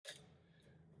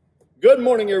Good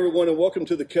morning, everyone, and welcome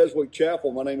to the Keswick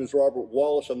Chapel. My name is Robert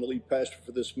Wallace. I'm the lead pastor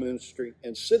for this ministry,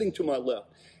 and sitting to my left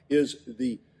is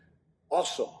the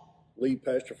awesome lead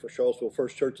pastor for Charlottesville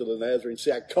First Church of the Nazarene.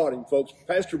 See, I caught him, folks.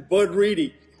 Pastor Bud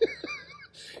Reedy.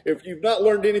 If you've not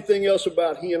learned anything else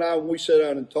about he and I, when we sit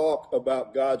down and talk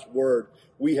about God's Word,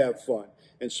 we have fun.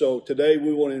 And so today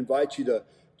we want to invite you to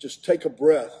just take a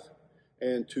breath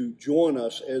and to join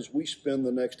us as we spend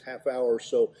the next half hour or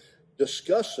so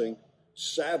discussing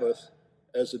Sabbath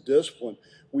as a discipline.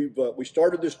 We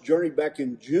started this journey back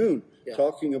in June,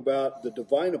 talking about the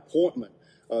divine appointment,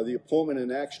 the appointment in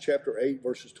Acts chapter 8,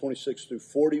 verses 26 through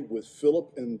 40 with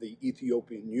Philip and the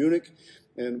Ethiopian eunuch.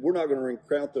 And we're not going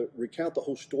to recount the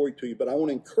whole story to you, but I want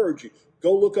to encourage you,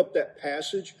 go look up that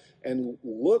passage and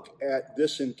look at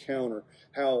this encounter,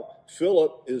 how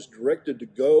Philip is directed to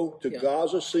go to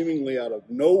Gaza seemingly out of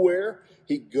nowhere.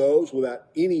 He goes without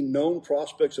any known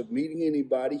prospects of meeting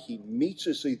anybody. He meets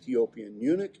this Ethiopian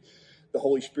eunuch. The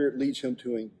Holy Spirit leads him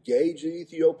to engage the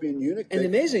Ethiopian eunuch. And the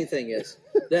amazing thing is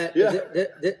that,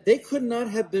 that they could not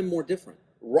have been more different.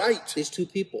 Right. These two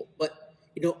people. But,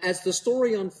 you know, as the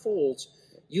story unfolds,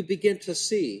 you begin to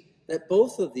see that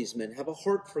both of these men have a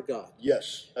heart for God.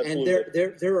 Yes, absolutely.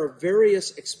 And there are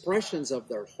various expressions of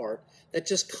their heart that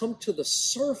just come to the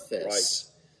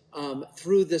surface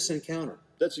through this encounter.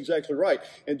 That's exactly right.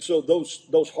 And so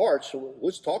those hearts, so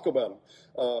let's talk about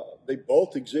them. They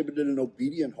both exhibited an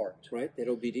obedient heart. Right, they had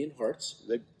obedient hearts.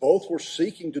 They both were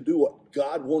seeking to do what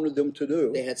God wanted them to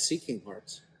do. They had seeking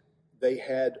hearts. They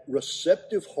had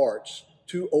receptive hearts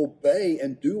to obey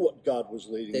and do what God was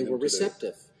leading them to do. They were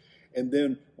receptive. And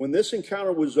then when this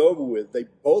encounter was over with, they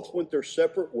both went their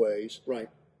separate ways,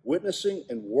 witnessing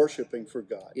and worshiping for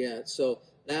God. Yeah, so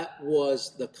that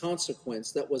was the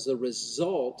consequence. That was the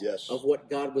result of what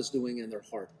God was doing in their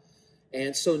heart.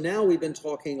 And so now we've been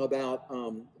talking about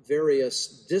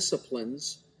various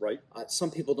disciplines. Right.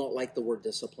 Some people don't like the word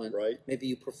discipline. Right. Maybe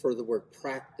you prefer the word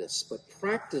practice. But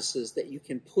practices that you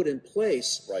can put in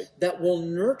place that will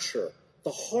nurture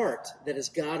the heart that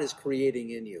God is creating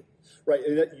in you. Right.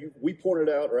 And we pointed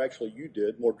out, or actually you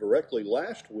did more directly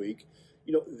last week,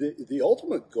 you know, the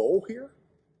ultimate goal here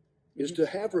is to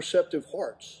have receptive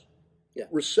hearts,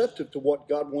 receptive to what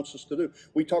God wants us to do.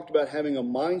 We talked about having a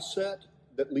mindset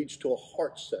that leads to a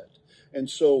heart set. And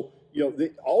so, you know,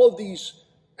 all of these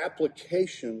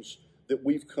applications that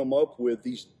we've come up with,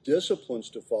 these disciplines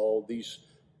to follow, these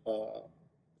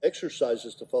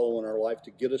exercises to follow in our life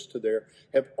to get us to there,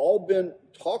 have all been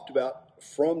talked about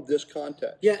from this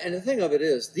context. Yeah, and the thing of it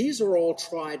is, these are all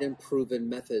tried and proven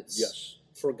methods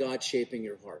for God shaping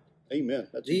your heart. Amen.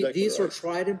 That's exactly these right. are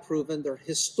tried and proven. They're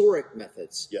historic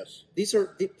methods. Yes. These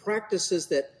are the practices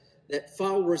that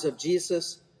followers of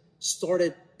Jesus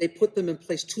started. They put them in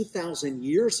place 2,000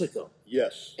 years ago.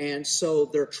 Yes. And so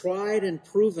they're tried and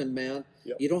proven, man.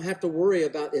 Yep. You don't have to worry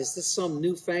about, is this some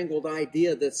newfangled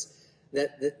idea that's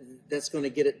going to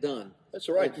get it done? That's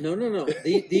right. No.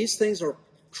 These things are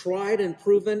tried and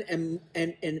proven,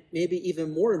 and maybe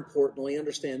even more importantly,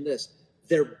 understand this,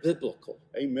 they're biblical.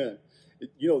 Amen.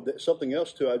 You know, something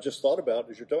else, too, I just thought about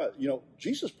as you're talking about, you know,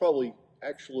 Jesus probably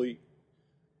actually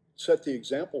set the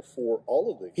example for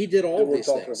all of these. He did all of these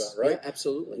things. Things. About, right? Yeah,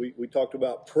 absolutely. We talked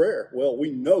about prayer. Well,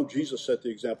 we know Jesus set the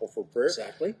example for prayer.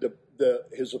 Exactly.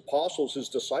 His apostles, his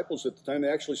disciples at the time, they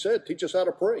actually said, teach us how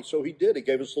to pray. So he did. He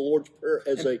gave us the Lord's Prayer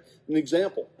as an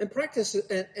example. And practice,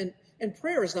 and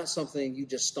prayer is not something you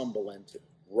just stumble into.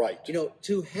 Right. You know,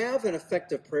 to have an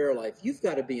effective prayer life, you've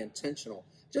got to be intentional.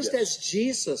 Just as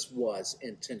Jesus was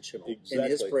intentional in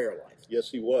his prayer life. Yes,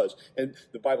 he was. And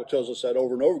the Bible tells us that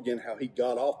over and over again, how he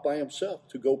got off by himself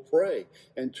to go pray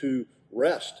and to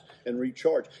rest and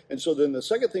recharge. And so then the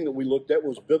second thing that we looked at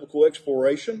was biblical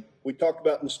exploration. We talked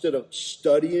about, instead of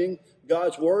studying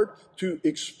God's Word, to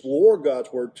explore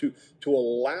God's Word, to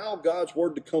allow God's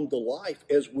Word to come to life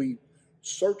as we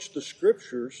search the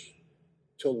Scriptures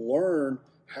to learn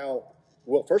how,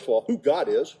 well, first of all, who God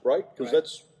is, right? Because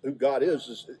that's who God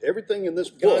is everything in this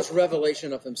book. God's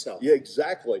revelation of himself. Yeah,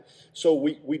 exactly. So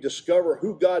we discover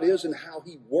who God is and how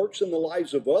he works in the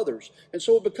lives of others. And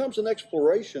so it becomes an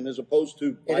exploration as opposed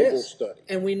to Bible study.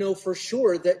 And we know for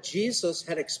sure that Jesus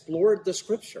had explored the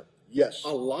Scripture. Yes. A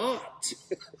lot.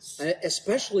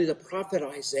 Especially the prophet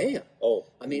Isaiah. Oh.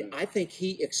 I mean, I think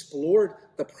he explored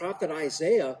the prophet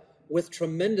Isaiah with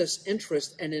tremendous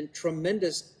interest and in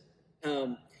tremendous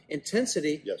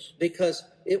intensity, because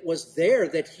it was there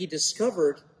that he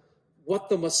discovered what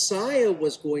the Messiah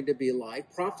was going to be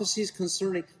like, prophecies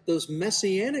concerning those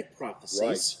messianic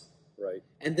prophecies. Right. Right.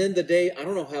 And then the day, I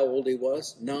don't know how old he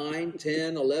was, 9,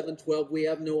 10, 11, 12, we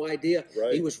have no idea.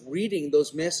 Right. He was reading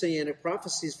those messianic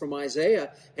prophecies from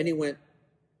Isaiah, and he went,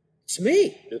 it's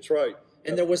me. It's right.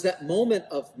 And there was that moment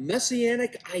of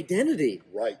messianic identity.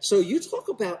 Right. So you talk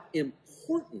about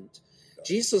important.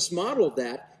 Jesus modeled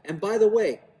that. And by the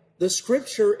way, the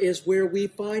Scripture is where we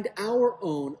find our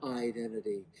own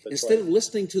identity. Instead of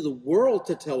listening to the world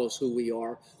to tell us who we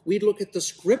are, we look at the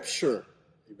Scripture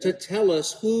to tell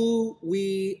us who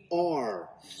we are.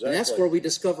 Exactly. And that's where we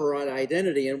discover our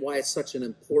identity and why it's such an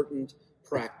important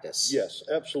practice. Yes,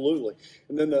 absolutely.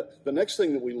 And then the next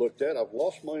thing that we looked at, I've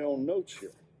lost my own notes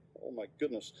here. Oh, my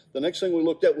goodness. The next thing we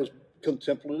looked at was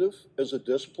contemplative as a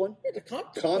discipline. Yeah, to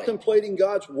contemplate. Contemplating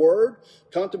God's Word,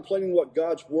 contemplating what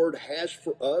God's Word has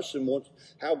for us and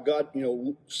how God,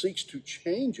 seeks to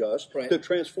change us, to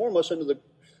transform us into the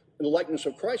likeness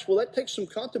of Christ. Well, that takes some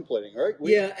contemplating, right?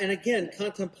 And again,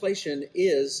 contemplation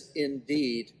is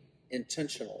indeed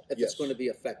intentional if it's going to be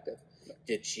effective.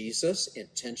 Did Jesus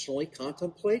intentionally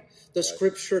contemplate? The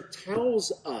Scripture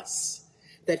tells us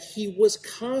that he was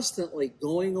constantly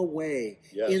going away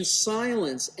in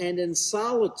silence and in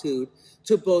solitude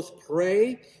to both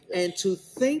pray and to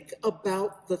think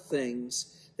about the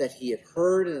things that he had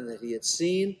heard and that he had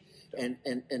seen, and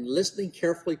listening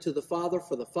carefully to the Father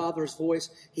for the Father's voice.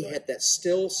 He had that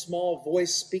still small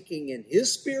voice speaking in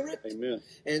his spirit. Amen.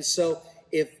 And so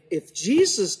if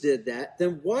Jesus did that,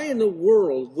 then why in the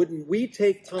world wouldn't we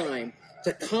take time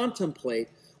to contemplate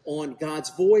on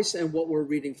God's voice and what we're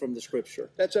reading from the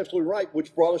Scripture? That's absolutely right,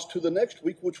 which brought us to the next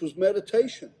week, which was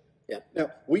meditation. Yeah.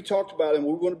 Now, we talked about, and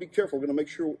we're going to be careful, we're going to make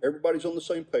sure everybody's on the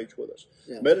same page with us.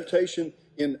 Yeah. Meditation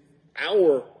in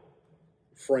our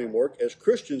framework as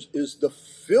Christians is the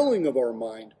filling of our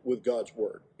mind with God's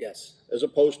Word. Yes. As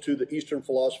opposed to the Eastern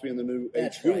philosophy and the New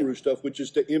Age guru stuff, which is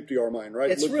to empty our mind,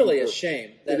 right? It's really a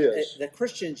shame that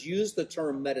Christians use the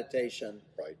term meditation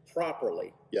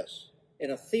properly. Yes. In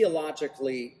a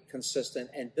theologically consistent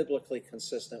and biblically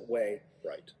consistent way.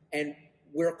 Right. And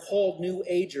we're called New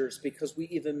Agers because we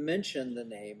even mention the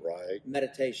name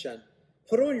meditation.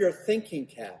 Put on your thinking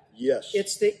cap. Yes.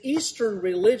 It's the Eastern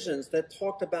religions that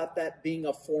talked about that being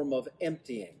a form of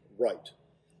emptying. Right.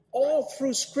 All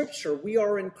through Scripture, we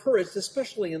are encouraged,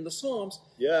 especially in the Psalms,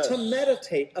 to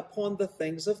meditate upon the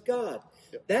things of God.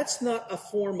 Yep. That's not a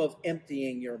form of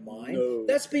emptying your mind. No.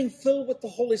 That's being filled with the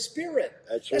Holy Spirit.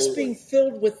 Absolutely. That's being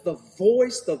filled with the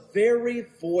voice, the very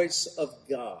voice of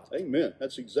God. Amen.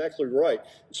 That's exactly right.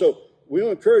 So we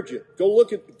encourage you, go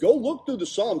look through the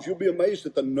Psalms. You'll be amazed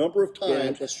at the number of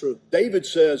times that's true. David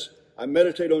says, I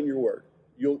meditate on your word.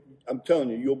 I'm telling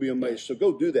you, you'll be amazed. So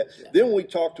go do that. Yeah. Then we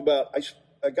talked about,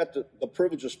 I got the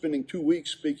privilege of spending 2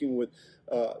 weeks speaking with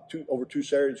over 2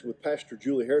 Saturdays with Pastor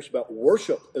Julie Harris about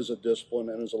worship as a discipline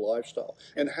and as a lifestyle,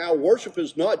 and how worship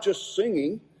is not just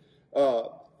singing.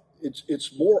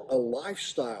 It's more a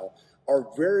lifestyle. Our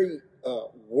very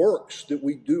works that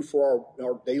we do for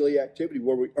our daily activity,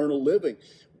 where we earn a living,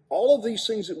 all of these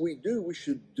things that we do, we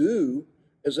should do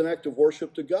as an act of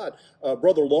worship to God.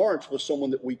 Brother Lawrence was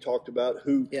someone that we talked about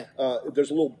who,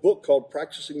 there's a little book called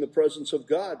Practicing the Presence of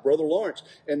God, Brother Lawrence.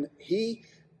 And he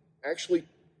actually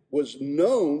was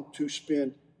known to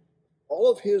spend all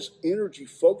of his energy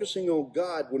focusing on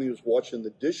God when he was washing the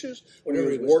dishes, when he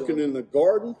was working in the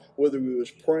garden, whether he was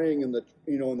praying in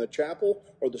the chapel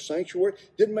or the sanctuary.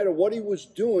 Didn't matter what he was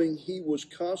doing, he was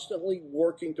constantly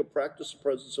working to practice the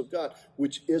presence of God,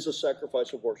 which is a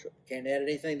sacrifice of worship. Can't add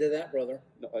anything to that, brother.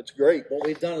 No, that's great. What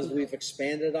we've done is we've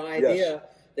expanded the idea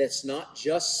that's not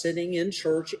just sitting in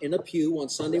church in a pew on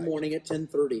Sunday morning at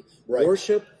 10:30.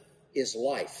 Worship is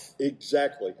life.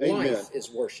 Exactly. Amen. Life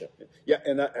is worship. Yeah,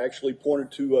 and I actually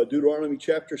pointed to Deuteronomy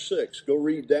chapter 6. Go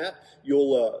read that.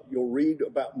 You'll read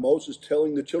about Moses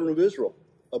telling the children of Israel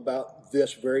about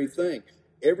this very thing.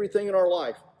 Everything in our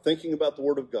life, thinking about the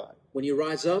Word of God. When you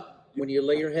rise up, when you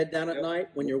lay your head down at night,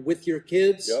 when you're with your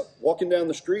kids. Walking down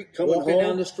the street, coming home.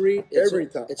 Down the street. Every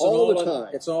time. All the time.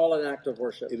 It's all an act of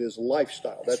worship. It is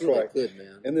lifestyle. That's really right. Good,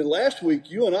 man. And then last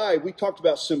week, you and I, we talked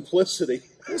about simplicity.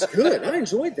 It's good. I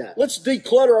enjoyed that. Let's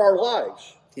declutter our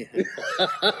lives. Yeah.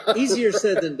 Easier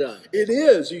said than done. It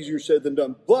is easier said than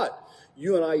done. But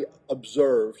you and I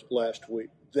observed last week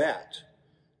that,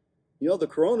 the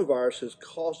coronavirus has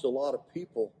caused a lot of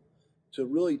people to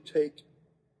really take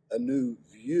a new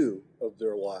view of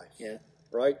their life. Yeah.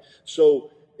 Right?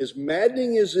 So as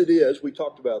maddening as it is, we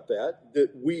talked about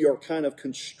that we are kind of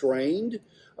constrained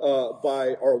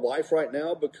by our life right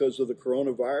now because of the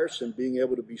coronavirus and being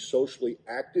able to be socially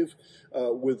active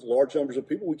with large numbers of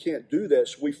people. We can't do that.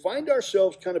 So we find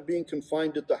ourselves kind of being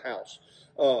confined at the house.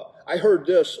 I heard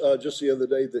this just the other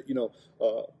day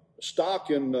that, stock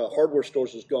in hardware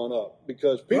stores has gone up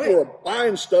because people are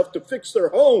buying stuff to fix their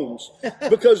homes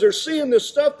because they're seeing this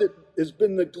stuff that has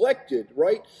been neglected,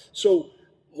 right? So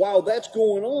while that's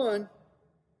going on,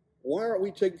 why aren't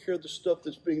we taking care of the stuff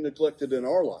that's being neglected in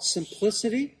our lives?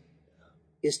 Simplicity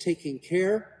is taking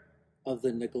care of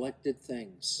the neglected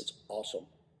things. That's awesome.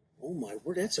 Oh my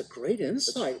word, that's a great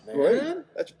insight, man. Great.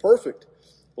 That's perfect.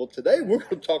 Well, today we're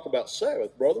going to talk about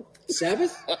Sabbath, brother.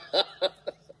 Sabbath?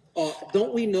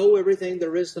 Don't we know everything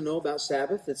there is to know about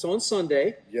Sabbath? It's on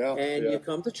Sunday, and you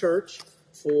come to church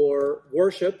for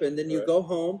worship, and then you go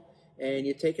home, and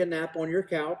you take a nap on your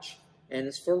couch, and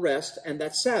it's for rest, and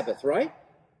that's Sabbath, right?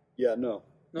 Yeah, no.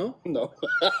 No? No.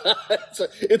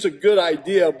 It's a good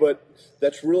idea, but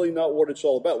that's really not what it's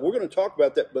all about. We're going to talk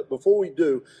about that, but before we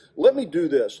do, let me do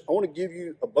this. I want to give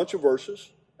you a bunch of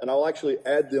verses, and I'll actually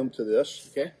add them to this.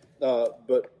 Okay.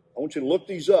 But I want you to look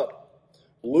these up.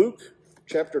 Luke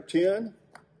chapter 10,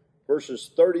 verses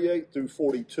 38 through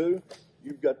 42.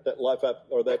 You've got that life app,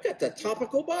 or that. I got the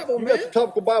topical Bible, you man. got the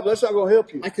topical Bible. That's not going to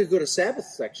help you. I could go to Sabbath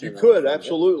section. You could,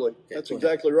 absolutely. Okay, that's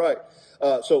exactly right.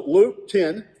 So Luke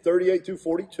 10, 38 through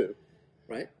 42.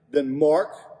 Right. Then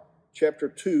Mark chapter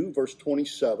 2, verse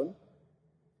 27.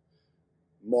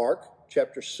 Mark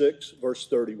chapter 6, verse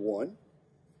 31.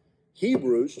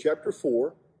 Hebrews chapter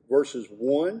 4, verses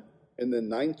 1 and then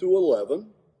 9 through 11.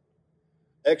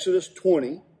 Exodus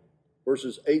 20,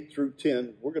 verses 8 through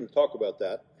 10. We're going to talk about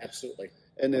that. Absolutely.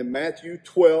 And then Matthew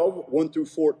 12, 1 through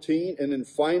 14. And then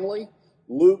finally,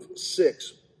 Luke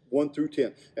 6, 1 through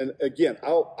 10. And again,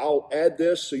 I'll add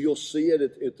this so you'll see it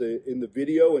in the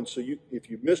video. And so if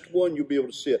you missed one, you'll be able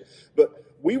to see it. But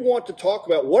we want to talk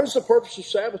about what is the purpose of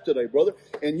Sabbath today, brother.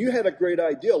 And you had a great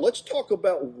idea. Let's talk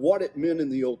about what it meant in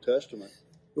the Old Testament.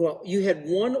 Well, you had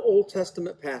one Old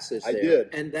Testament passage there. I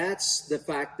did. And that's the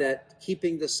fact that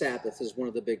keeping the Sabbath is one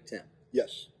of the big 10.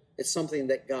 Yes. It's something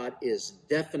that God is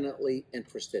definitely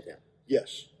interested in.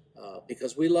 Yes.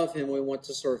 Because we love him, we want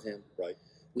to serve him. Right.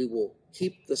 We will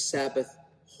keep the Sabbath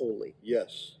holy.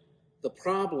 Yes. The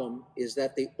problem is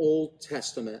that the Old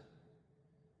Testament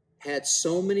had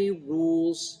so many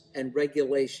rules and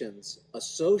regulations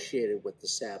associated with the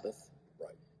Sabbath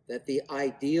that the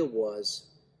idea was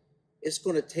it's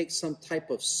going to take some type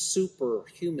of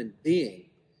superhuman being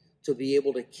to be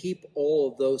able to keep all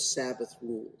of those Sabbath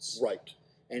rules. Right.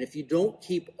 And if you don't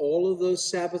keep all of those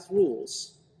Sabbath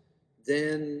rules,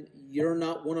 then you're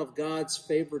not one of God's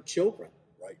favorite children.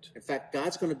 Right. In fact,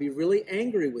 God's going to be really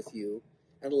angry with you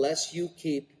unless you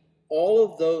keep all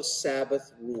of those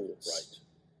Sabbath rules. Right.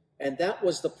 And that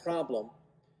was the problem.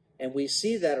 And we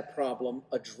see that a problem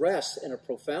addressed in a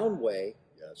profound way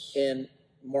in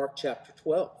Mark chapter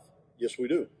 12. Yes, we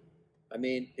do. I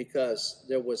mean, because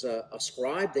there was a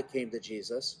scribe that came to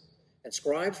Jesus, and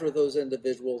scribes were those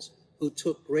individuals who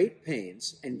took great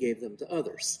pains and gave them to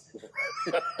others.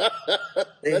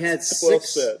 They had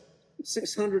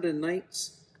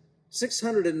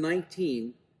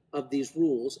 619 of these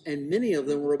rules, and many of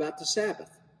them were about the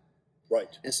Sabbath.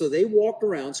 Right. And so they walked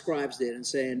around, scribes did, and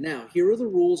saying, now, here are the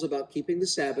rules about keeping the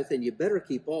Sabbath, and you better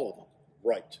keep all of them.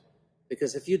 Right.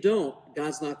 Because if you don't,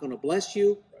 God's not going to bless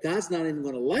you. God's not even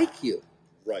going to like you.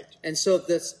 Right. And so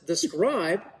the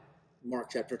scribe,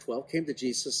 Mark chapter 12, came to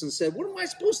Jesus and said, what am I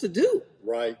supposed to do?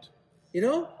 Right. You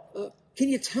know, can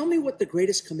you tell me what the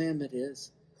greatest commandment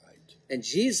is? Right. And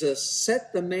Jesus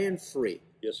set the man free.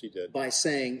 Yes, he did. By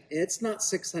saying, it's not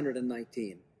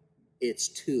 619, it's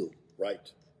 2.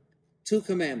 Right. 2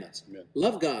 commandments. Amen.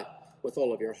 Love God with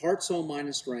all of your heart, soul, mind,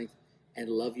 and strength, and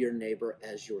love your neighbor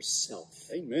as yourself.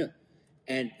 Amen.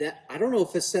 And that, I don't know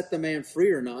if it set the man free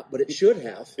or not, but it should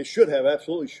have. It should have,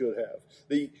 absolutely should have.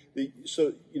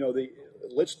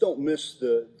 Let's don't miss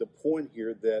the point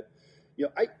here that,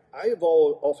 I have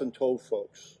often told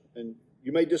folks, and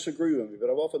you may disagree with me, but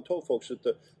I've often told folks that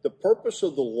the purpose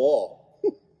of the law,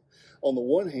 on the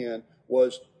one hand,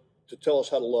 was to tell us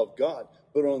how to love God,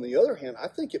 but on the other hand, I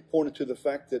think it pointed to the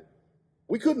fact that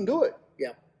we couldn't do it.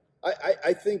 Yeah.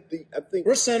 I think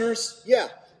we're sinners. Yeah.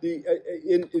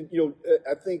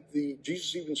 I think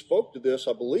Jesus even spoke to this,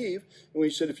 I believe, when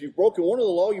he said, if you've broken one of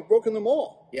the law, you've broken them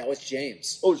all. Yeah, it's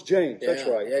James. Oh, it's James. Yeah, that's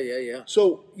right. Yeah.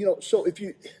 So, so if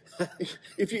you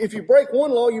break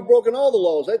one law, you've broken all the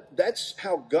laws. That's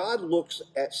how God looks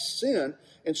at sin.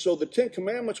 And so the 10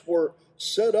 Commandments were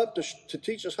set up to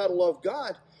teach us how to love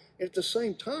God. And at the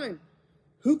same time,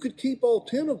 who could keep all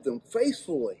 10 of them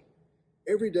faithfully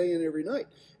every day and every night?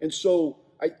 And so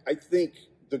I think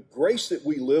the grace that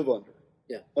we live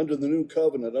under the new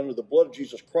covenant, under the blood of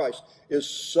Jesus Christ, is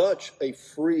such a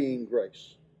freeing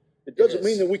grace. It doesn't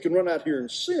mean that we can run out here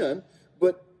and sin,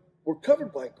 but we're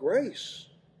covered by grace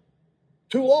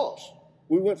 2 laws.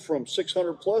 We went from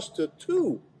 600 plus to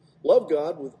 2. Love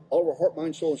God with all of our heart,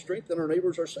 mind, soul, and strength, and our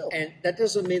neighbors ourselves. And that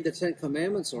doesn't mean the 10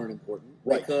 Commandments aren't important,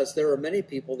 right? Because there are many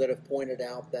people that have pointed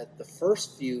out that the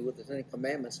first few of the 10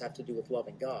 Commandments have to do with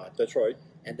loving God. That's right.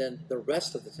 And then the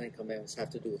rest of the 10 Commandments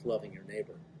have to do with loving your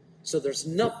neighbor. So there's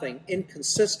nothing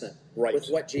inconsistent with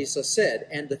what Jesus said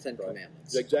and the 10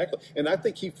 Commandments. Exactly. And I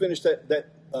think he finished that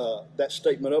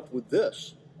statement up with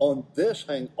this. On this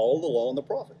hang all the law and the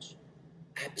prophets.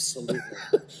 Absolutely.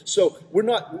 So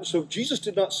Jesus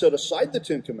did not set aside the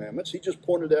 10 Commandments. He just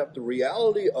pointed out the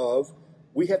reality of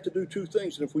we have to do 2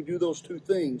 things. And if we do those 2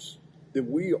 things,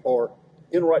 then we are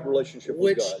in right relationship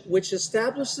with God. Which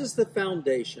establishes the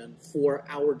foundation for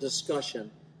our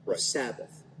discussion of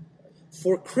Sabbath.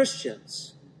 For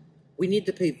Christians, we need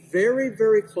to pay very,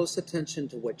 very close attention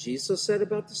to what Jesus said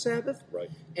about the Sabbath.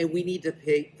 Right. And we need to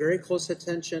pay very close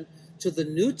attention to the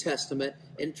New Testament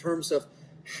in terms of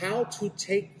how to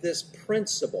take this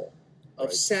principle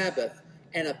of Sabbath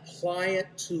and apply it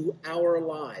to our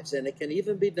lives. And it can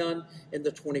even be done in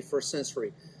the 21st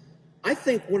century. I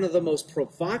think one of the most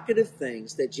provocative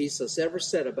things that Jesus ever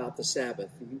said about the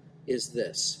Sabbath is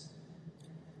this.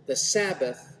 The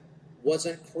Sabbath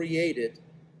wasn't created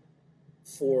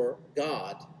for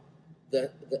God,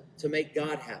 to make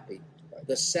God happy.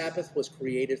 The Sabbath was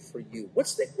created for you.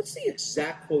 What's the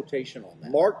exact quotation on that?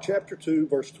 Mark chapter 2,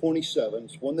 verse 27,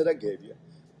 it's one that I gave you.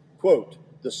 Quote,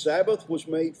 the Sabbath was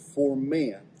made for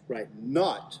man,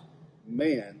 not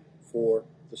man for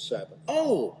the Sabbath.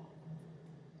 Oh,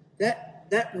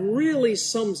 that really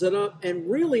sums it up and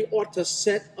really ought to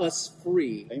set us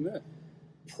free. Amen.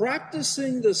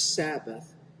 Practicing the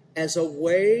Sabbath as a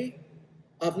way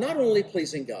of not only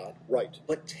pleasing God,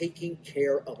 but taking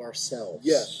care of ourselves.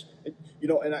 Yes. You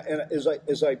know, and as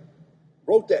I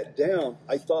wrote that down,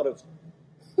 I thought of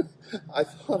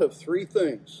 3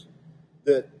 things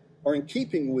that are in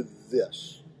keeping with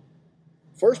this.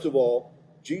 First of all,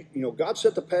 God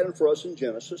set the pattern for us in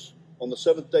Genesis. On the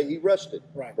 7th day, he rested.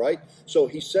 Right? So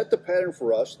he set the pattern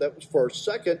for us. That was first.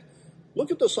 Second,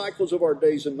 look at the cycles of our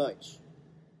days and nights.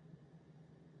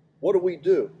 What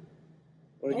do?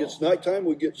 When it gets nighttime,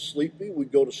 we get sleepy. We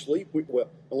go to sleep. Well,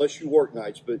 unless you work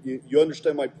nights, but you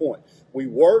understand my point. We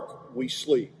work, we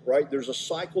sleep, right? There's a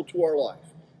cycle to our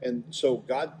life. And so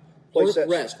God placed that.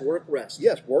 Work, rest.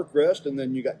 Yes, work, rest, and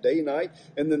then you got day, night.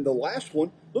 And then the last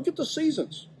one, look at the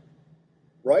seasons,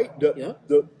 right?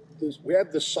 We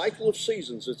have this cycle of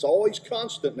seasons. It's always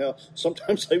constant. Now,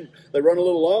 sometimes they run a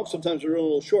little long, sometimes they run a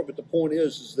little short, but the point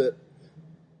is that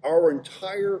our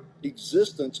entire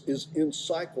existence is in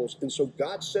cycles. And so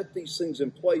God set these things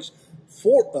in place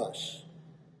for us,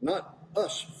 not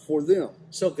us for them.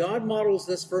 So God models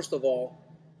this, first of all,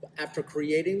 after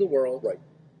creating the world. Right.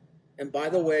 And by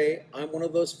the way, I'm one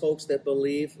of those folks that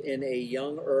believe in a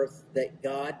young earth, that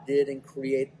God did and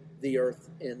create the earth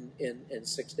in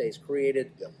 6 days,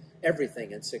 created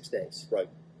everything in 6 days. Right.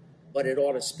 But it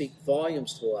ought to speak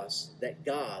volumes to us that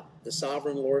God, the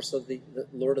sovereign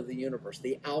Lord of the universe,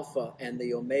 the Alpha and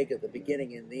the Omega, the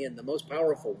beginning and the end, the most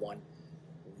powerful one,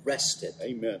 rested.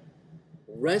 Amen.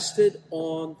 Rested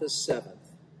on the 7th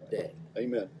day.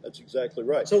 Amen. That's exactly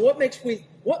right. So what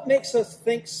makes us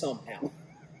think somehow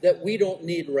that we don't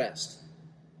need rest?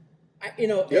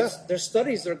 There's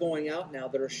studies that are going out now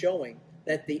that are showing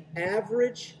that the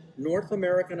average North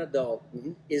American adult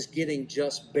is getting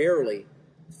just barely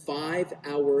 5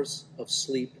 hours of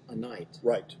sleep a night.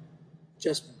 Right.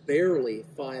 Just barely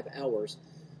 5 hours,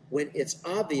 when it's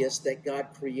obvious that God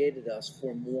created us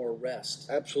for more rest.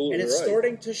 Absolutely. And it's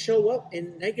starting to show up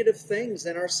in negative things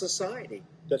in our society.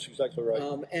 That's exactly right.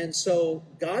 And so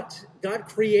God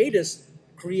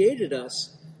created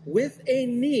us with a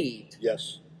need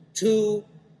to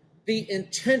be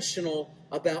intentional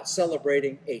about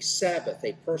celebrating a Sabbath,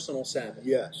 a personal Sabbath.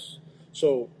 Yes.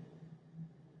 So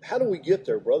how do we get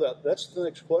there, brother? That's the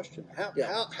next question.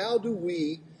 How do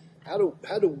we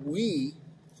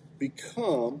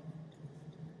become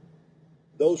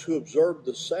those who observe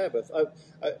the Sabbath?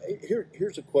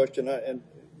 Here's a question, and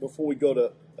before we go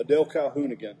to Adele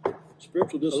Calhoun again,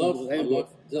 Spiritual Disciplines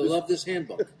Handbook. I love this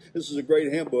handbook. This is a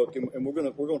great handbook, and we're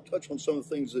going to touch on some of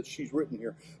the things that she's written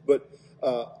here. But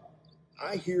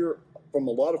I hear from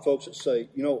a lot of folks that say,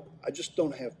 I just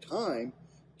don't have time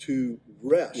to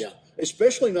rest,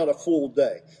 especially not a full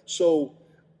day. So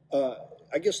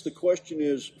I guess the question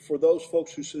is, for those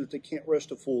folks who say that they can't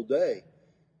rest a full day,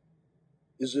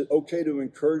 is it okay to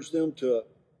encourage them to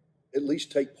at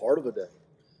least take part of a day?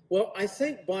 Well, I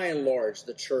think by and large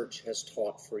the church has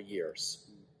taught for years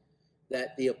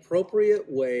that the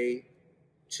appropriate way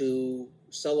to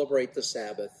celebrate the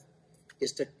Sabbath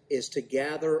is to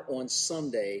gather on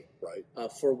Sunday, right,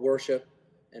 for worship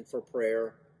and for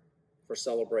prayer, for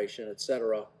celebration,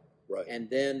 etc. Right. And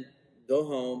then go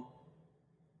home,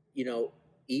 eat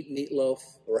meatloaf,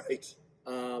 right,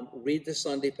 read the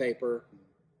Sunday paper,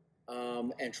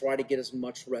 and try to get as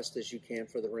much rest as you can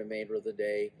for the remainder of the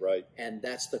day. Right. And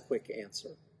that's the quick answer.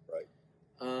 Right.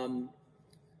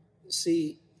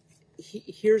 See,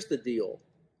 here's the deal.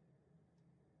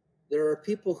 There are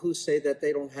people who say that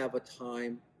they don't have a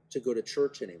time to go to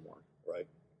church anymore. Right.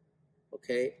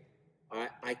 Okay?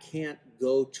 I can't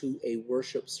go to a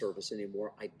worship service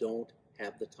anymore. I don't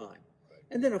have the time. Right.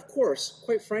 And then, of course,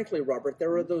 quite frankly, Robert,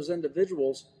 there are those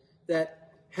individuals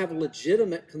that have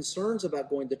legitimate concerns about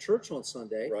going to church on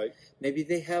Sunday. Right. Maybe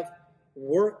they have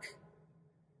work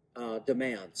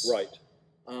demands. Right.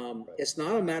 It's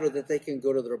not a matter that they can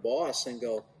go to their boss and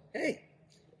go, hey,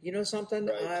 you know something?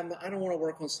 Right. I don't want to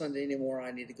work on Sunday anymore.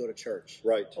 I need to go to church.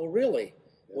 Right. Oh, really?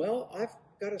 Yeah. Well, I've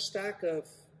got a stack of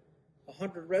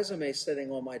 100 resumes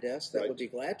sitting on my desk that would be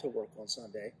glad to work on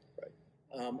Sunday.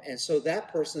 Right. And so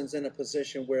that person's in a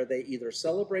position where they either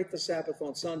celebrate the Sabbath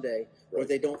on Sunday or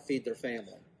they don't feed their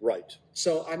family. Right.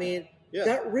 So, I mean,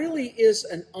 that really is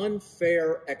an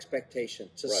unfair expectation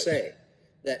to say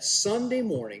that Sunday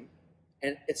morning,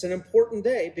 and it's an important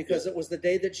day because it was the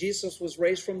day that Jesus was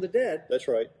raised from the dead. That's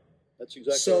right. That's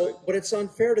exactly right. But it's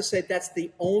unfair to say that's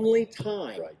the only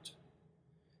time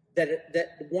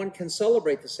that one can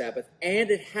celebrate the Sabbath, and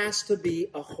it has to be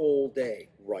a whole day.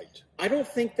 Right. I don't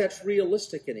think that's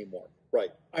realistic anymore. Right.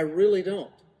 I really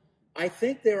don't. I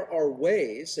think there are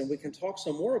ways, and we can talk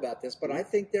some more about this, but I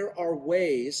think there are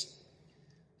ways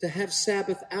to have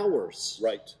Sabbath hours.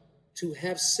 Right. To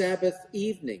have Sabbath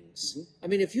evenings. I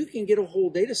mean, if you can get a whole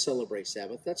day to celebrate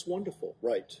Sabbath, that's wonderful.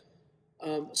 Right.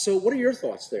 So what are your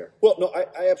thoughts there? Well, no,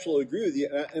 I absolutely agree with you.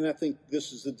 And I think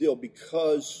this is the deal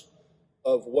because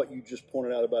of what you just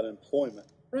pointed out about employment.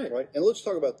 Right. Right. And let's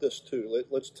talk about this too.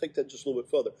 Let's take that just a little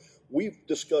bit further. We've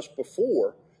discussed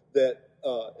before that,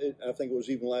 I think it was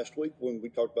even last week when we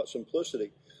talked about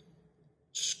simplicity.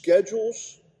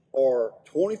 Schedules are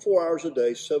 24 hours a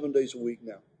day, 7 days a week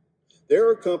now. There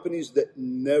are companies that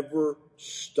never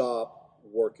stop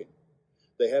working.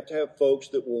 They have to have folks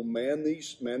that will man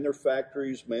their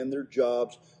factories, man their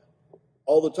jobs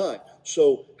all the time.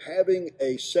 So having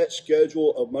a set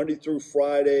schedule of Monday through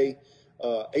Friday,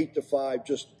 8 to 5,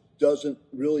 just doesn't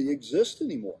really exist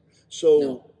anymore.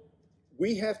 So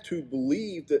we have to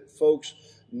believe that folks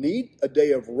need a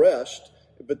day of rest,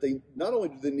 but they not only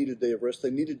do they need a day of rest,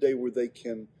 they need a day where they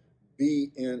can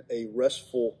be in a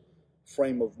restful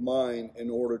frame of mind in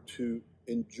order to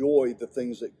enjoy the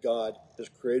things that God has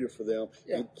created for them,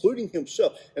 including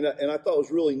himself. And I thought it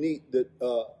was really neat that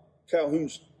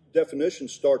Calhoun's definition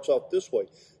starts off this way.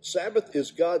 Sabbath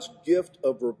is God's gift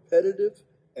of repetitive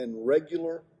and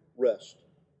regular rest.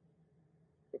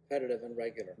 Repetitive and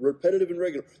regular. Repetitive and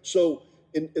regular. So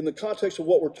in the context of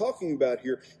what we're talking about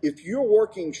here, if you're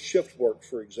working shift work,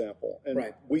 for example,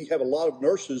 and we have a lot of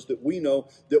nurses that we know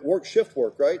that work shift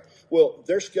work, right? Well,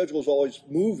 their schedule is always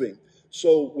moving.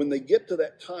 So when they get to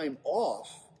that time off,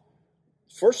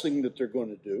 first thing that they're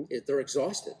going to do, they're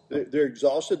exhausted. They're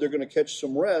exhausted. They're going to catch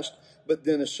some rest. But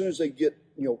then as soon as they get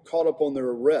caught up on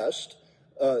their rest,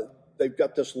 they've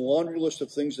got this laundry list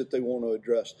of things that they want to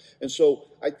address. And so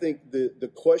I think the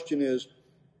question is,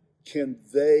 can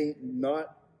they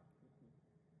not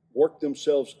work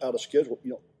themselves out of schedule?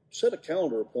 Set a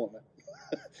calendar appointment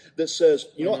that says,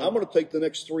 I'm going to take the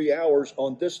next 3 hours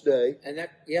on this day. And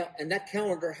that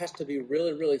calendar has to be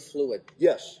really, really fluid.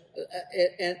 Yes.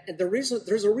 And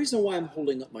there's a reason why I'm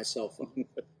holding up my cell phone.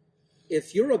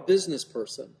 If you're a business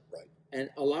person, and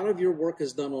a lot of your work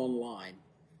is done online,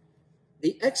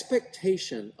 the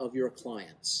expectation of your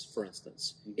clients, for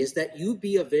instance, is that you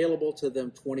be available to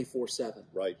them 24/7.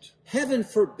 Right. Heaven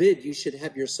forbid you should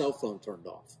have your cell phone turned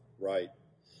off. Right.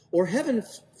 Or heaven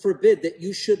forbid that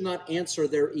you should not answer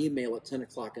their email at 10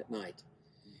 o'clock at night.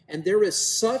 And there is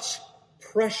such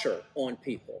pressure on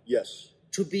people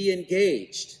to be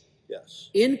engaged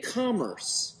in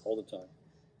commerce all the time.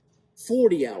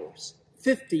 40 hours,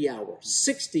 50 hours,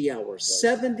 60 hours,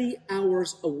 70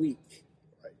 hours a week.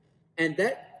 And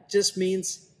that just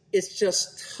means it's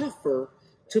just tougher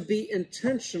to be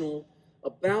intentional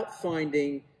about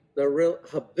finding the real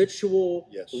habitual,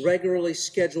 regularly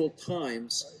scheduled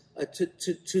times to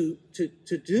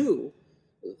do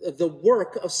the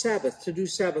work of Sabbath, to do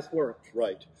Sabbath work.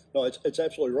 Right. No, it's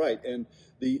absolutely right. And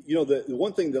the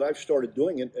one thing that I've started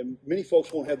doing, and many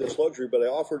folks won't have this luxury, but I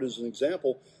offer it as an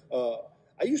example.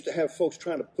 I used to have folks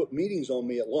trying to put meetings on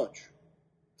me at lunch.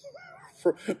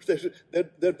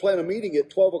 They'd plan a meeting at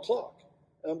 12 o'clock.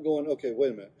 I'm going, okay,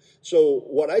 wait a minute. So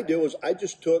what I did was I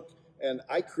just took and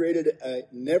I created a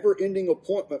never-ending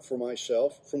appointment for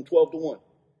myself from 12 to 1.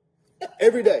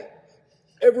 Every day.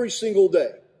 Every single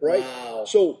day, right? Wow.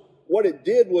 So what it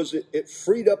did was it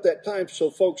freed up that time so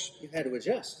folks... You had to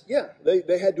adjust. Yeah,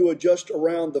 they had to adjust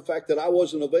around the fact that I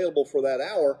wasn't available for that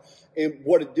hour. And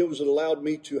what it did was it allowed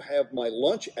me to have my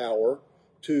lunch hour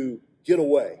to get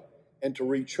away and to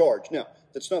recharge. Now,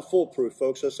 that's not foolproof,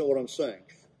 folks. That's not what I'm saying.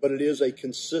 But it is a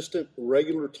consistent,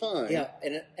 regular time. Yeah,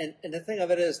 and the thing of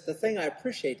it is, the thing I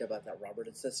appreciate about that, Robert,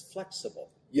 is it's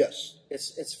flexible. Yes.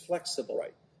 It's flexible.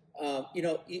 Right.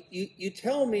 You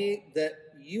tell me that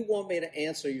you want me to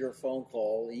answer your phone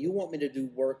call. You want me to do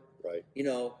work, right?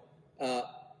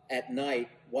 At night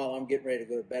while I'm getting ready to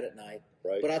go to bed at night.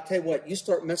 Right. But I'll tell you what, you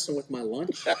start messing with my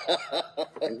lunch,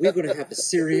 and we're going to have a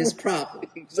serious problem.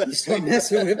 Exactly. You start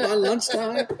messing with my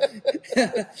lunchtime,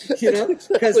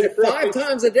 because 5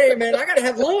 times a day, man, I got to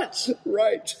have lunch.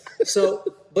 Right. So,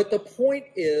 but the point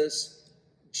is,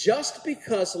 just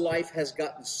because life has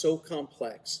gotten so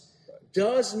complex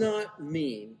does not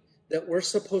mean that we're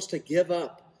supposed to give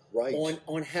up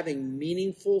on having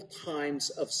meaningful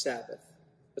times of Sabbath.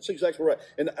 That's exactly right.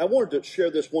 And I wanted to share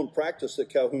this one practice that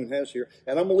Calhoun has here.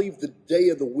 And I'm going to leave the day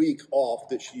of the week off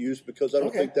that she used because I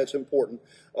don't think that's important.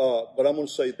 But I'm going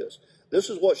to say this. This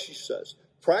is what she says.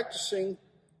 Practicing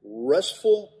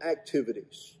restful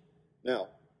activities. Now,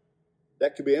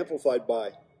 that could be amplified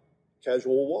by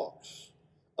casual walks,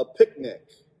 a picnic,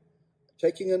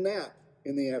 taking a nap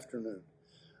in the afternoon,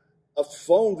 a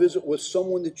phone visit with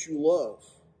someone that you love,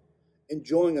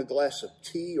 enjoying a glass of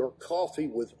tea or coffee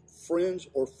with friends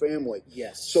or family.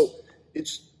 Yes. So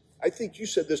I think you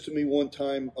said this to me one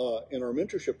time in our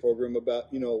mentorship program about,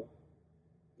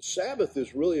 Sabbath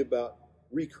is really about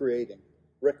recreation.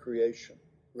 Recreation.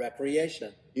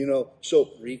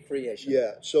 So recreation.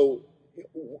 Yeah. So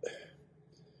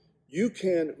you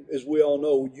can, as we all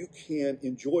know, you can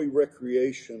enjoy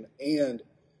recreation and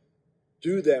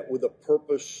do that with a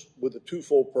purpose, with a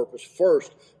twofold purpose.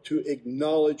 First, to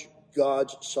acknowledge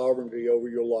God's sovereignty over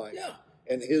your life. Yeah.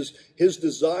 And his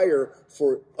desire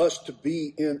for us to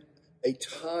be in a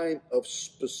time of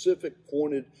specific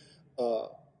pointed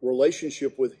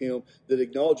relationship with him that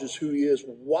acknowledges who he is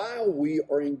while we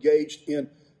are engaged in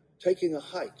taking a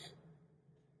hike,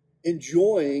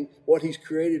 enjoying what he's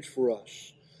created for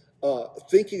us,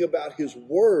 thinking about his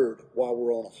word while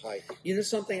we're on a hike. You know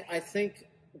something? I think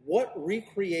what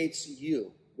recreates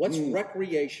you, what's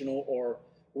recreational or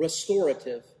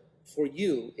restorative for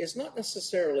you is not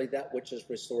necessarily that which is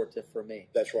restorative for me.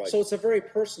 That's right. So it's a very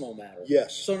personal matter.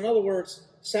 Yes. So in other words,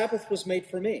 Sabbath was made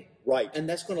for me. Right. And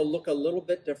that's going to look a little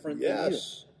bit different than you.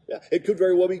 Yeah. It could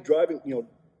very well be driving,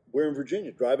 we're in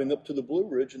Virginia, driving up to the Blue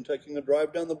Ridge and taking a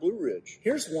drive down the Blue Ridge.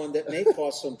 Here's one that may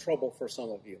cause some trouble for some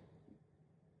of you.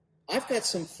 I've got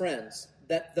some friends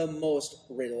that the most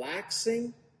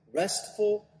relaxing,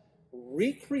 restful,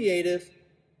 recreative,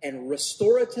 and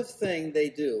restorative thing they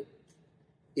do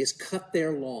is cut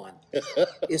their lawn,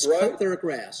 cut their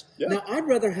grass. Yeah. Now, I'd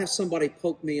rather have somebody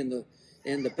poke me in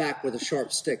the back with a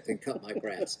sharp stick than cut my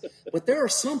grass. But there are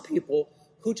some people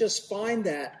who just find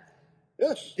that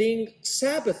being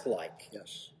Sabbath-like.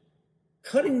 Yes.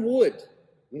 Cutting wood.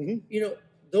 Mm-hmm.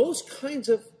 Those kinds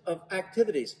of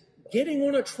activities. Getting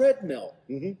on a treadmill.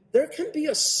 Mm-hmm. There can be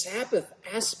a Sabbath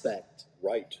aspect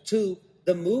to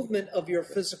the movement of your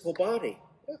physical body.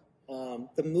 Yeah.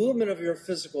 The movement of your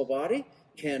physical body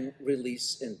can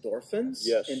release endorphins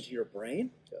into your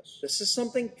brain. Yes. This is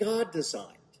something God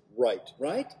designed. Right?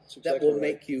 Exactly that will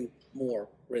make you more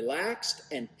relaxed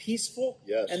and peaceful.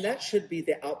 Yes. And that should be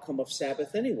the outcome of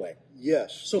Sabbath anyway.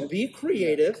 Yes. So be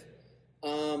creative.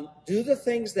 Do the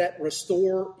things that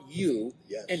restore you.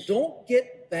 Yes. And don't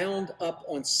get bound up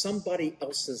on somebody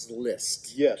else's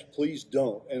list. Yes, please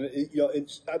don't. And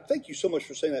I thank you so much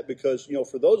for saying that because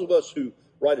for those of us who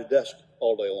ride a desk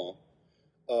all day long,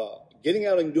 getting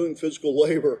out and doing physical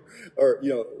labor, or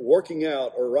working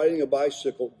out, or riding a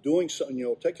bicycle, doing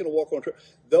something, taking a walk on a trail,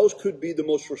 those could be the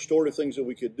most restorative things that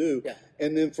we could do. Yeah.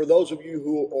 And then for those of you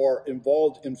who are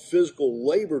involved in physical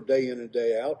labor day in and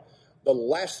day out, the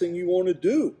last thing you want to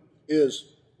do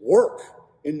is work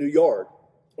in the yard.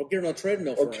 Or get on a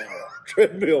treadmill for an hour.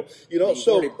 Treadmill, You've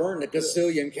already burned a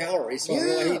gazillion calories, so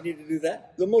why do you need to do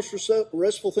that? The most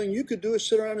restful thing you could do is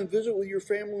sit around and visit with your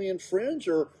family and friends,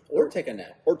 or take a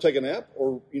nap. Or take a nap,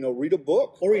 or read a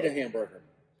book. Or eat a hamburger.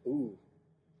 Ooh.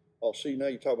 Oh, see, now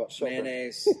you talk about supper.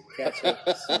 Mayonnaise, ketchup,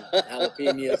 some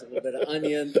jalapenos, a little bit of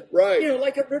onion. Right.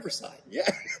 Like at Riverside. Yeah,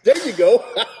 there you go.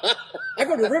 I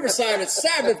go to Riverside at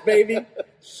Sabbath, baby.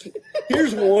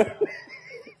 Here's one.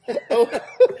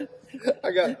 I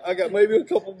I got maybe a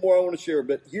couple more I want to share,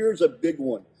 but here's a big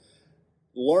one.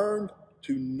 Learn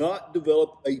to not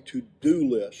develop a to-do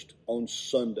list on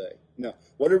Sunday. Now,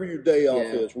 whatever your day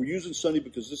off is, we're using Sunday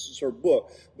because this is her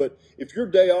book, but if your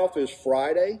day off is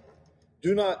Friday,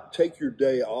 do not take your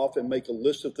day off and make a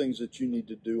list of things that you need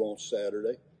to do on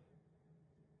Saturday.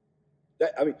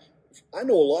 I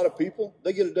know a lot of people,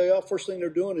 they get a day off, first thing they're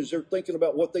doing is they're thinking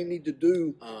about what they need to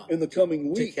do in the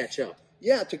coming week. To catch up.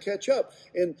 Yeah, to catch up.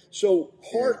 And so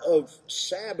part of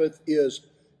Sabbath is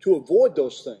to avoid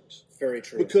those things. Very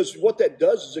true. Because what that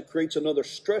does is it creates another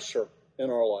stressor in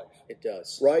our life. It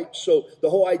does. Right? So the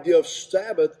whole idea of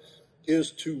Sabbath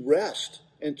is to rest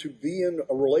and to be in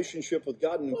a relationship with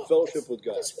God and in fellowship with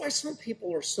God. That's why some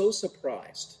people are so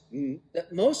surprised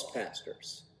that most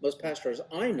pastors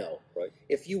I know,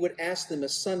 if you would ask them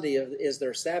if Sunday is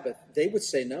their Sabbath, they would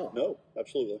say no. No,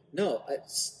 absolutely. No,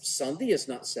 Sunday is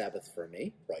not Sabbath for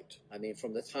me. Right. I mean,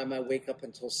 from the time I wake up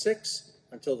until 6,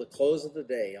 until the close of the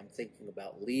day, I'm thinking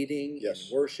about leading and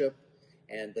worship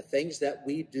and the things that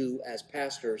we do as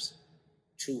pastors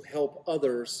to help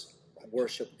others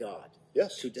worship God.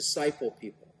 Yes. To disciple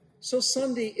people. So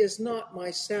Sunday is not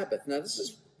my Sabbath. Now,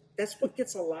 that's what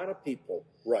gets a lot of people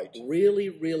really,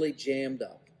 really jammed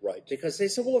up. Right. Because they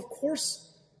say, well, of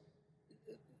course,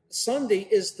 Sunday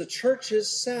is the church's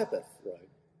Sabbath. Right.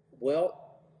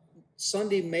 Well,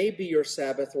 Sunday may be your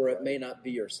Sabbath or it may not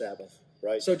be your Sabbath.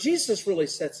 Right. So Jesus really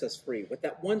sets us free. With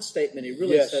that one statement, he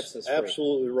really sets us free.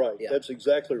 Absolutely right. Yeah. That's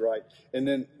exactly right. And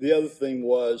then the other thing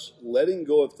was letting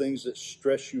go of things that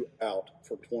stress you out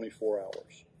for 24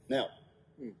 hours. Now,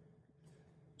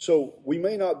 so we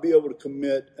may not be able to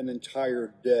commit an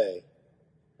entire day,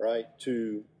 right,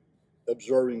 to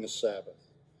observing the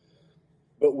Sabbath.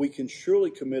 But we can surely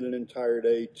commit an entire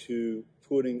day to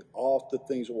putting off the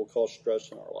things that will cause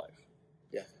stress in our life.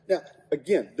 Yeah. Now,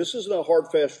 again, this isn't a hard,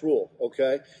 fast rule,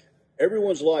 okay?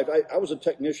 Everyone's life, I was a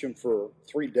technician for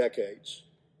 3 decades,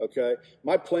 okay?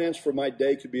 My plans for my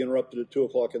day could be interrupted at 2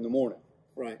 o'clock in the morning.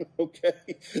 Right. Okay?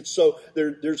 So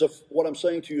what I'm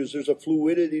saying to you is there's a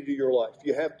fluidity to your life.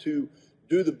 You have to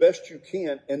do the best you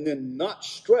can and then not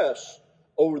stress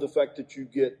over the fact that you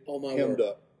get hemmed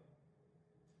up.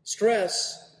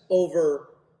 Stress over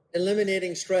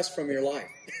eliminating stress from your life.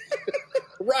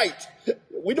 Right.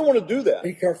 We don't want to do that.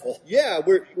 Be careful. Yeah,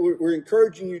 we're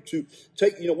encouraging you to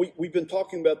take, we've been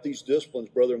talking about these disciplines,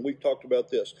 brother, and we've talked about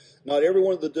this. Not every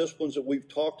one of the disciplines that we've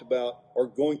talked about are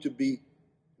going to be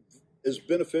as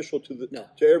beneficial to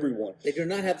everyone. They do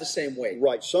not have the same weight.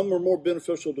 Right. Some are more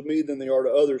beneficial to me than they are to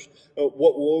others.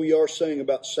 What we are saying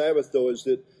about Sabbath, though, is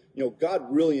that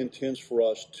God really intends for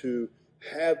us to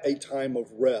have a time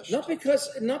of rest. Not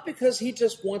because he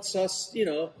just wants us,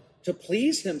 to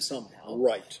please him somehow.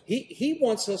 Right. He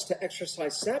wants us to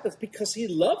exercise Sabbath because he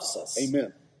loves us.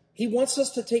 Amen. He wants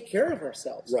us to take care of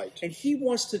ourselves. Right. And he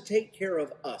wants to take care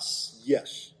of us.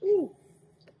 Yes. Ooh.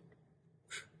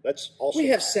 That's awesome. We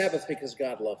have Sabbath because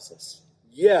God loves us.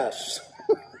 Yes.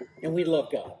 And we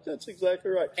love God. That's exactly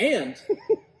right. And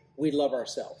we love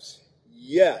ourselves.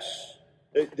 Yes.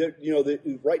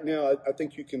 Right now, I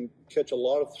think you can catch a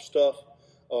lot of stuff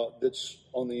that's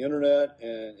on the internet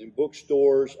and in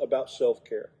bookstores about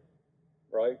self-care,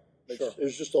 right? Sure.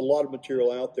 There's just a lot of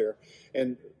material out there.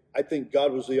 And I think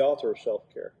God was the author of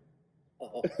self-care.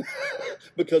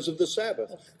 Because of the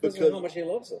Sabbath. Because of how much he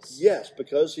loves us. Yes,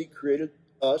 because he created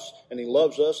us and he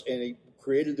loves us and he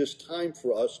created this time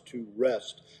for us to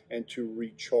rest and to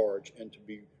recharge and to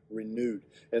be renewed.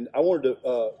 And I wanted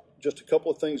to just a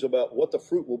couple of things about what the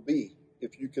fruit will be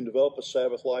if you can develop a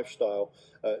Sabbath lifestyle,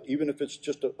 even if it's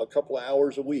just a couple of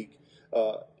hours a week.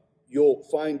 You'll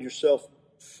find yourself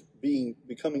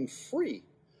becoming free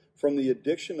from the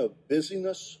addiction of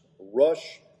busyness,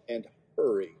 rush, and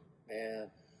hurry. Man,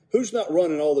 who's not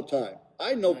running all the time?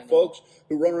 I know folks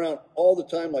who run around all the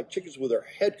time like chickens with their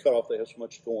head cut off. They have so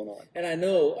much going on. And I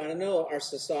know our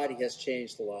society has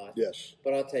changed a lot. Yes.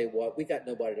 But I'll tell you what, we got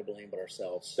nobody to blame but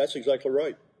ourselves. That's exactly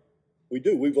right. We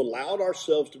do. We've allowed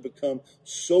ourselves to become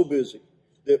so busy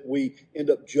that we end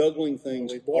up juggling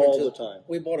things all the time.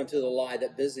 We bought into the lie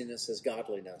that busyness is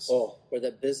godliness. Or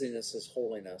that busyness is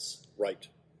holiness. Right.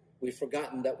 We've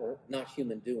forgotten that we're not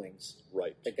human doings.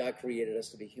 Right. That God created us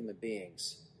to be human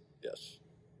beings. Yes.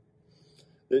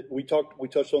 We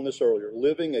touched on this earlier.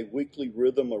 Living a weekly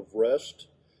rhythm of rest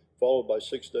followed by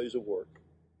 6 days of work.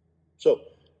 So,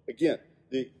 again,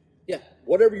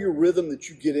 whatever your rhythm that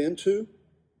you get into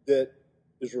that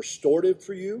is restorative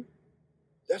for you,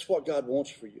 that's what God wants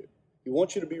for you. He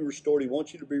wants you to be restored. He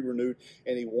wants you to be renewed.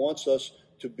 And he wants us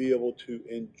to be able to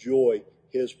enjoy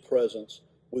his presence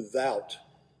without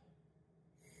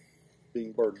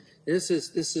being burdened. This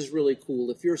is really cool.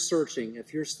 If you're searching,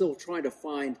 if you're still trying to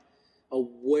find a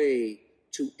way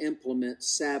to implement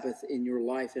Sabbath in your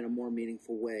life in a more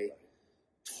meaningful way,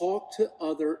 talk to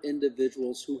other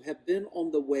individuals who have been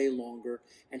on the way longer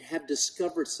and have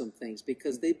discovered some things,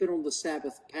 because they've been on the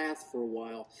Sabbath path for a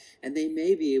while, and they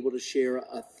may be able to share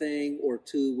a thing or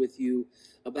two with you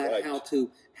about how to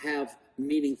have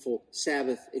meaningful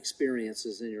Sabbath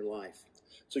experiences in your life.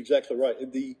 That's exactly right.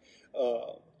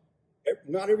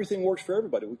 Not everything works for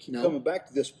everybody. We keep coming back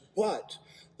to this, but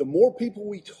the more people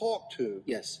we talk to,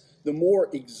 the more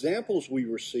examples we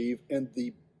receive, and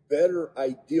the better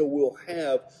idea we'll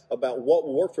have about what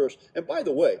will work for us. And by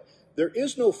the way, there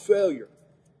is no failure.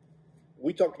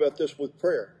 We talked about this with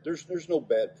prayer. There's no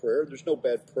bad prayer. There's no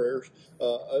bad prayers.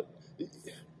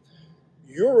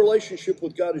 Your relationship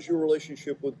with God is your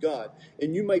relationship with God.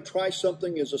 And you may try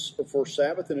something for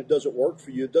Sabbath and it doesn't work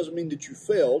for you. It doesn't mean that you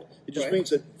failed. It just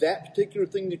means that particular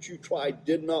thing that you tried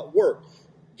did not work.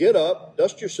 Get up,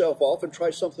 dust yourself off, and try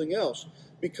something else.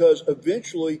 Because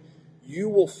eventually you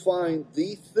will find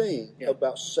the thing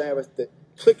about Sabbath that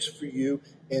clicks for you,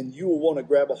 and you will want to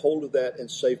grab a hold of that and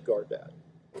safeguard that.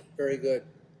 Very good.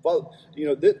 Father,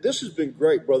 this has been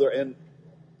great, brother, and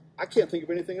I can't think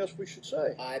of anything else we should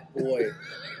say. Boy,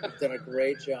 you've done a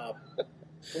great job.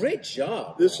 Great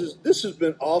job. This has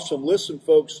been awesome. Listen,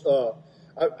 folks,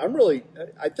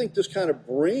 I think this kind of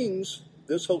brings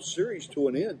this whole series to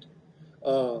an end.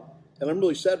 And I'm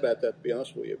really sad about that, to be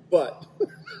honest with you. But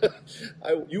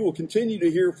you will continue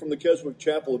to hear from the Keswick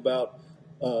Chapel about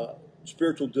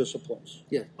spiritual disciplines.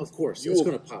 Yeah, of course. It's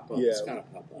going to pop up. Yeah, it's got to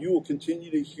pop up. You will continue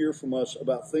to hear from us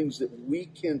about things that we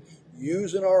can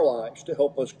use in our lives to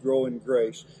help us grow in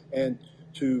grace and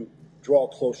to draw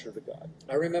closer to God.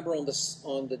 I remember on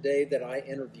the day that I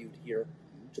interviewed here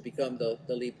to become the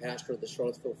lead pastor of the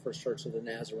Charlottesville First Church of the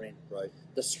Nazarene. Right.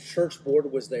 The church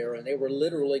board was there, and they were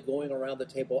literally going around the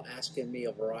table asking me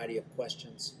a variety of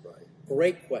questions. Right.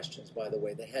 Great questions, by the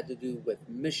way. They had to do with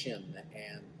mission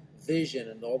and vision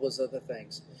and all those other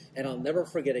things. And I'll never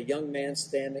forget a young man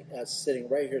sitting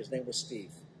right here. His name was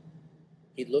Steve.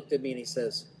 He looked at me and he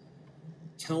says,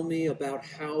 "Tell me about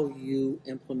how you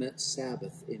implement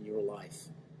Sabbath in your life."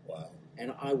 Wow.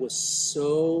 And I was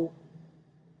so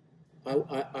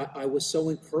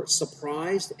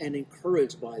surprised and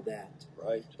encouraged by that.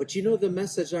 Right. But the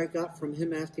message I got from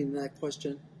him asking that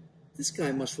question, this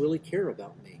guy must really care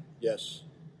about me. Yes.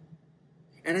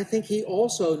 And I think he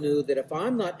also knew that if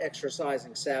I'm not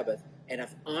exercising Sabbath and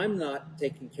if I'm not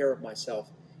taking care of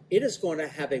myself, it is going to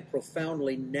have a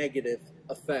profoundly negative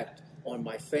effect on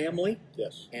my family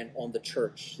and on the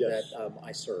church that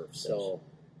I serve. Yes. So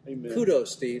Amen.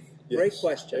 Kudos, Steve. Yes. Great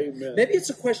question. Amen. Maybe it's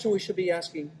a question we should be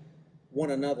asking one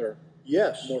another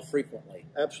more frequently.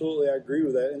 Absolutely, I agree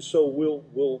with that. And so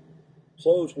we'll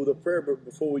close with a prayer, but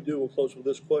before we do, we'll close with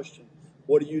this question.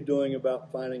 What are you doing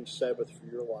about finding Sabbath for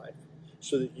your life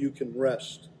so that you can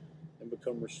rest and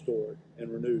become restored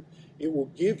and renewed? It will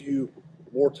give you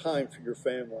more time for your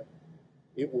family.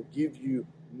 It will give you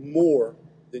more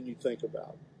than you think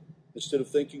about. Instead of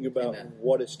thinking about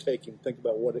what it's taking, think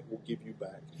about what it will give you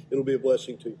back. It'll be a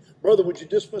blessing to you. Brother, would you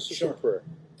dismiss us in prayer?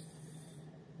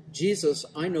 Jesus,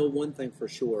 I know one thing for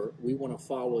sure. We want to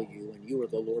follow you, and you are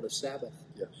the Lord of Sabbath.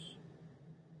 Yes.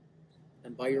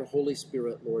 And by your Holy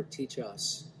Spirit, Lord, teach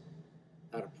us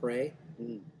how to pray.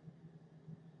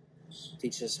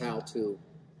 Teach us how to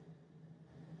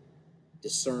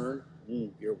discern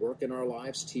your work in our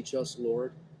lives. Teach us,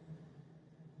 Lord,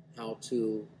 how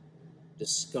to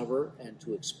discover and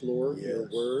to explore your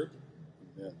word.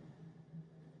 Amen.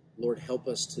 Lord, help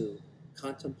us to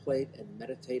contemplate and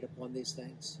meditate upon these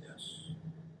things. Yes.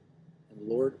 And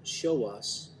Lord, show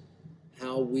us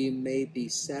how we may be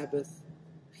Sabbath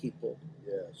people.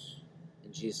 Yes.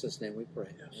 In Jesus' name we pray.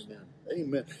 Yes. Amen.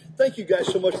 Amen. Thank you guys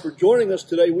so much for joining us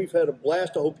today. We've had a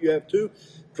blast. I hope you have too.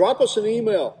 Drop us an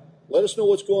email. Let us know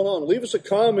what's going on. Leave us a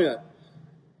comment.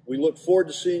 We look forward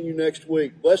to seeing you next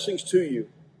week. Blessings to you.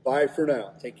 Bye for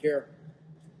now. Take care.